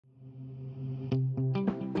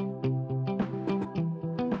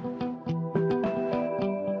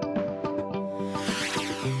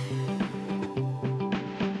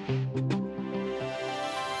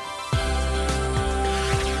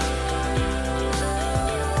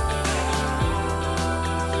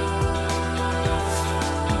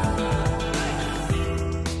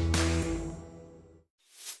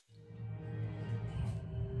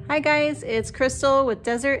Hi guys, it's Crystal with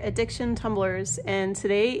Desert Addiction Tumblers, and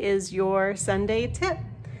today is your Sunday tip.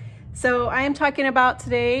 So I am talking about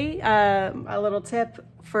today a little tip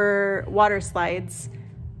for water slides.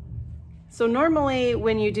 So normally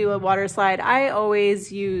when you do a water slide, I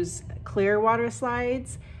always use clear water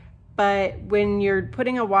slides, but when you're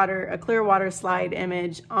putting a clear water slide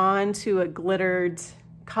image onto a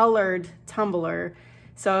colored tumbler,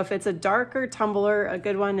 so if it's a darker tumbler, a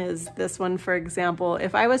good one is this one, for example.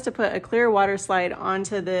 If I was to put a clear water slide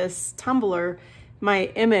onto this tumbler, my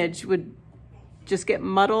image would just get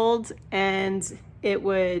muddled and it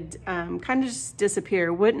would kind of just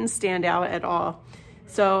disappear, wouldn't stand out at all.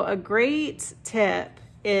 So a great tip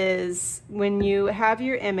is when you have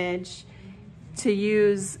your image to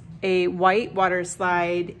use a white water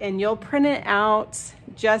slide, and you'll print it out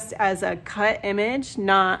just as a cut image,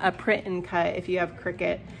 not a print and cut if you have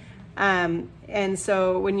Cricut. And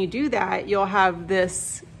so when you do that, you'll have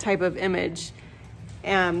this type of image.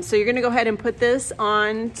 So you're gonna go ahead and put this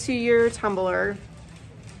onto your tumbler,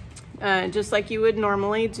 just like you would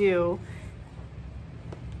normally do.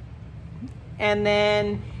 And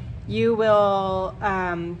then you will,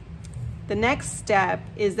 the next step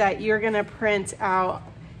is that you're gonna print out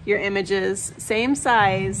your images, same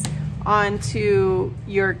size, onto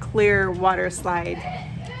your clear water slide.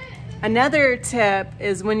 Another tip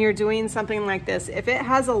is when you're doing something like this, if it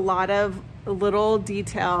has a lot of little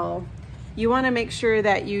detail, you want to make sure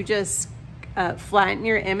that you just flatten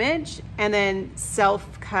your image and then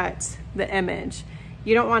self-cut the image.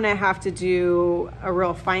 You don't want to have to do a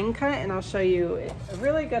real fine cut, and I'll show you a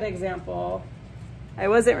really good example. I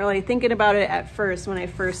wasn't really thinking about it at first when I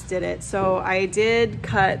first did it. So I did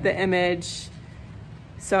cut the image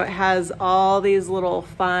so it has all these little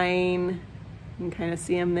fine, you can kind of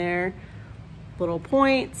see them there, little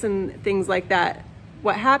points and things like that.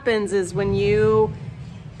 What happens is when you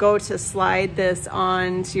go to slide this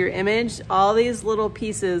onto your image, all these little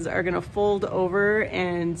pieces are gonna fold over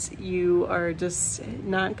and you are just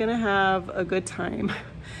not gonna have a good time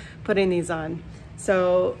putting these on.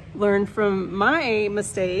 So learn from my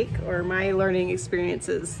mistake or my learning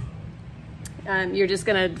experiences. You're just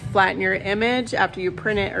gonna flatten your image after you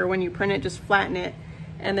print it, or when you print it, just flatten it.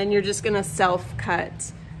 And then you're just gonna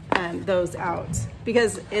self-cut those out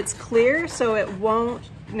because it's clear, so it won't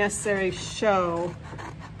necessarily show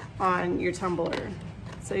on your tumbler.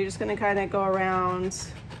 So you're just gonna kind of go around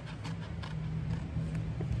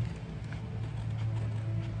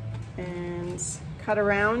and cut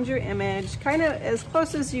around your image, kind of as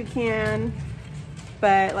close as you can.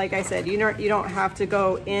 But like I said, you don't have to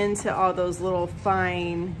go into all those little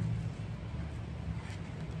fine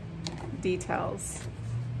details.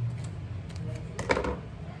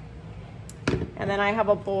 And then I have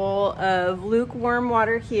a bowl of lukewarm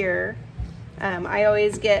water here. I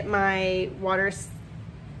always get my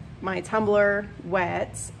tumbler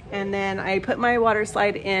wet, and then I put my water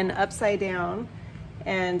slide in upside down,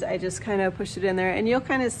 and I just kind of push it in there, and you'll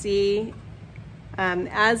kind of see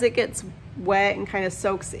as it gets wet and kind of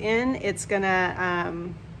soaks in, it's gonna,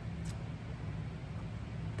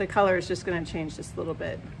 the color is just gonna change just a little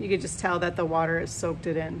bit. You can just tell that the water has soaked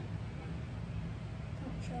it in.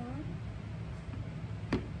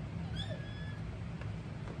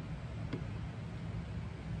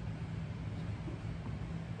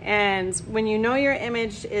 And when you know your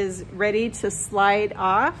image is ready to slide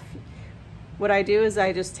off, what I do is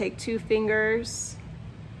I just take 2 fingers.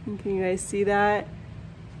 Can you guys see that?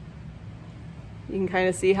 You can kind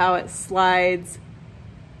of see how it slides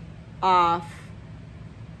off.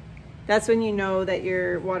 That's when you know that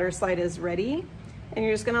your water slide is ready. And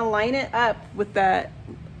you're just gonna line it up with that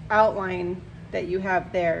outline that you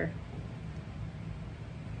have there.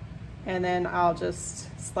 And then I'll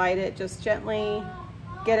just slide it just gently,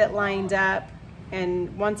 get it lined up.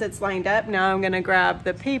 And once it's lined up, now I'm gonna grab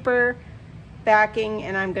the paper backing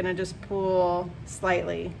and I'm gonna just pull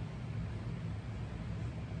slightly.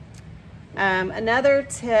 Another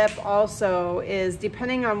tip also is,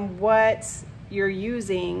 depending on what you're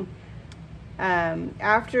using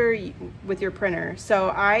with your printer. So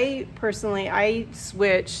I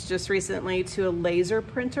switched just recently to a laser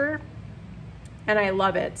printer, and I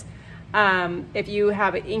love it. If you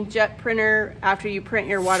have an inkjet printer, after you print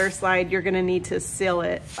your water slide, you're gonna need to seal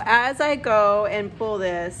it. As I go and pull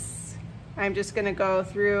this, I'm just gonna go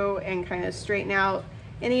through and kind of straighten out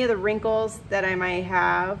any of the wrinkles that I might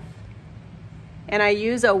have. And I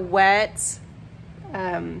use a wet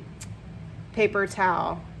paper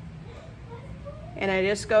towel. And I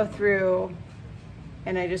just go through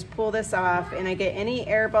and I just pull this off, and I get any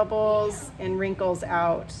air bubbles and wrinkles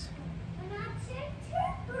out.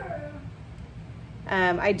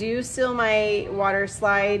 I do seal my water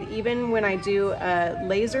slide. Even when I do a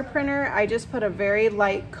laser printer, I just put a very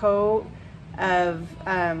light coat of,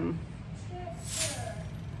 I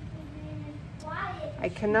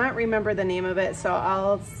cannot remember the name of it, so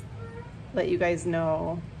I'll let you guys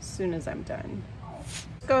know as soon as I'm done.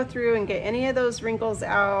 Go through and get any of those wrinkles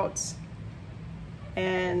out,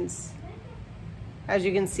 and as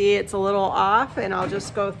you can see, it's a little off, and I'll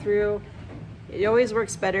just go through. It always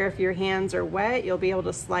works better if your hands are wet. You'll be able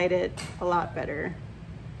to slide it a lot better.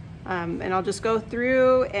 And I'll just go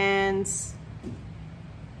through and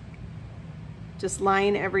just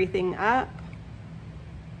line everything up.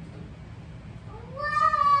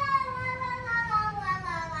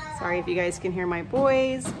 Sorry if you guys can hear my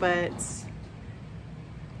boys, but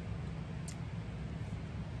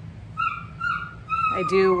I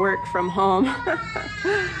do work from home.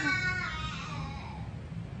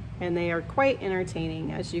 And they are quite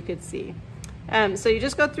entertaining, as you could see. So you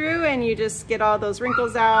just go through and you just get all those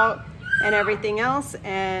wrinkles out and everything else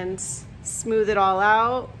and smooth it all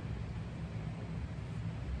out.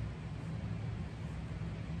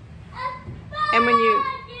 And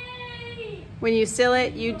when you seal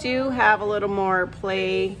it, you do have a little more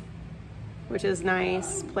play, which is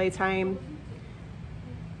nice, playtime.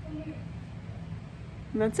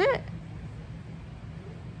 And that's it.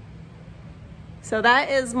 So that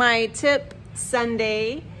is my tip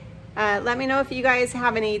Sunday. Let me know if you guys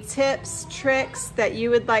have any tips, tricks that you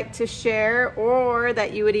would like to share or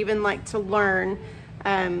that you would even like to learn.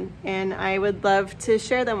 And I would love to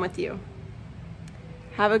share them with you.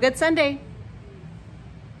 Have a good Sunday.